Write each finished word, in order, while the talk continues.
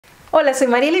Hola, soy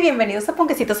Marielly y bienvenidos a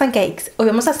Ponquecitos and Cakes. Hoy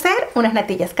vamos a hacer unas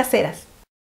natillas caseras.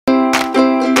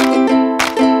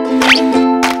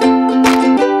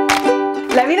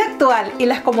 La vida actual y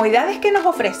las comodidades que nos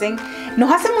ofrecen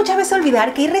nos hacen muchas veces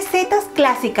olvidar que hay recetas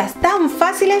clásicas tan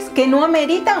fáciles que no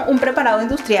ameritan un preparado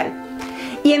industrial.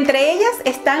 Y entre ellas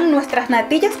están nuestras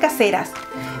natillas caseras.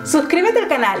 Suscríbete al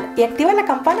canal y activa la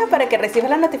campana para que recibas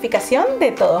la notificación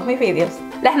de todos mis vídeos.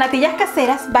 Las natillas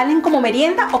caseras valen como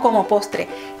merienda o como postre,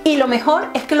 y lo mejor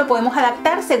es que lo podemos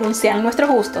adaptar según sean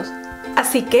nuestros gustos.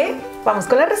 Así que, vamos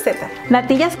con la receta.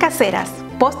 Natillas caseras,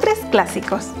 postres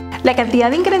clásicos. La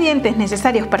cantidad de ingredientes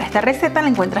necesarios para esta receta la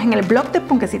encuentras en el blog de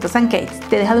Ponquecitos and Cakes.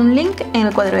 Te he dejado un link en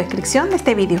el cuadro de descripción de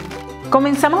este vídeo.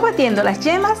 Comenzamos batiendo las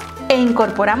yemas e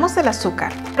incorporamos el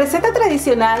azúcar. La receta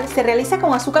tradicional se realiza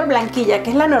con azúcar blanquilla,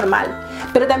 que es la normal,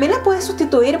 pero también la puedes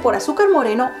sustituir por azúcar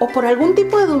moreno o por algún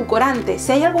tipo de edulcorante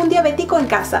si hay algún diabético en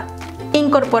casa.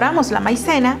 Incorporamos la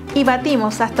maicena y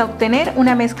batimos hasta obtener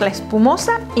una mezcla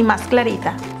espumosa y más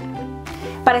clarita.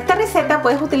 Para esta receta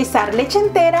puedes utilizar leche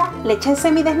entera, leche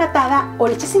semidesnatada o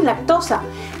leche sin lactosa,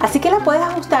 así que la puedes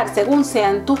ajustar según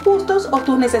sean tus gustos o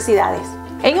tus necesidades.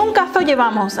 En un cazo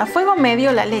llevamos a fuego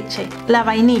medio la leche, la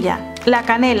vainilla, la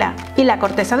canela y la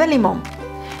corteza de limón.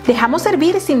 Dejamos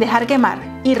hervir sin dejar quemar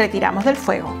y retiramos del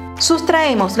fuego.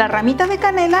 Sustraemos la ramita de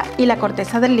canela y la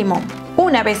corteza del limón.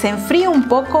 Una vez enfríe un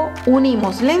poco,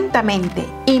 unimos lentamente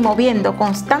y moviendo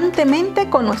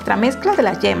constantemente con nuestra mezcla de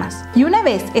las yemas. Y una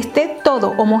vez esté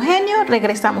todo homogéneo,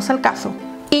 regresamos al cazo.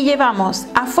 Y llevamos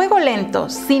a fuego lento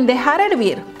sin dejar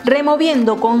hervir,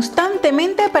 removiendo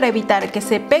constantemente para evitar que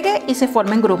se pegue y se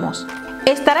formen grumos.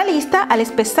 Estará lista al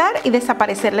espesar y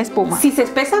desaparecer la espuma. Si se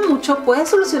espesa mucho, puedes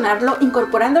solucionarlo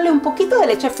incorporándole un poquito de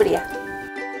leche fría.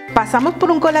 Pasamos por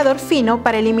un colador fino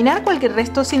para eliminar cualquier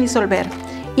resto sin disolver.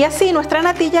 Y así nuestra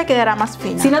natilla quedará más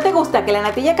fina. Si no te gusta que la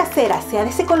natilla casera sea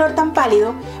de ese color tan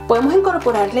pálido, podemos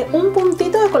incorporarle un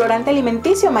puntito de colorante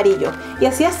alimenticio amarillo y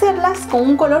así hacerlas con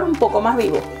un color un poco más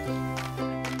vivo.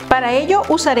 Para ello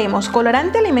usaremos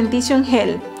colorante alimenticio en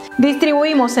gel.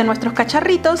 Distribuimos en nuestros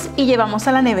cacharritos y llevamos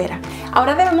a la nevera.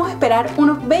 Ahora debemos esperar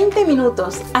unos 20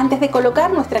 minutos antes de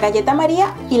colocar nuestra galleta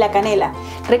María y la canela.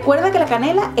 Recuerda que la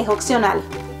canela es opcional.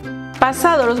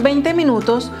 Pasados los 20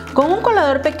 minutos, con un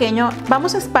colador pequeño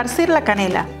vamos a esparcir la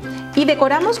canela y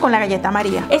decoramos con la galleta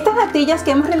María. Estas natillas que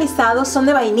hemos realizado son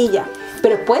de vainilla,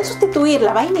 pero puedes sustituir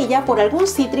la vainilla por algún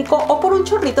cítrico o por un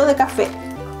chorrito de café.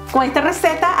 Con esta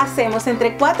receta hacemos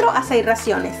entre 4 a 6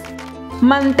 raciones.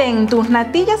 Mantén tus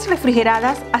natillas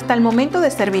refrigeradas hasta el momento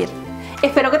de servir.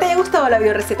 Espero que te haya gustado la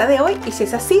bioreceta de hoy y si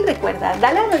es así, recuerda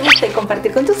darle a me gusta y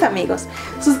compartir con tus amigos.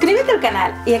 Suscríbete al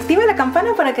canal y activa la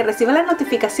campana para que recibas la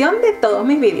notificación de todos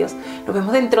mis vídeos. Nos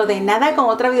vemos dentro de nada con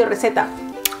otra bioreceta.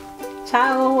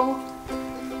 ¡Chao!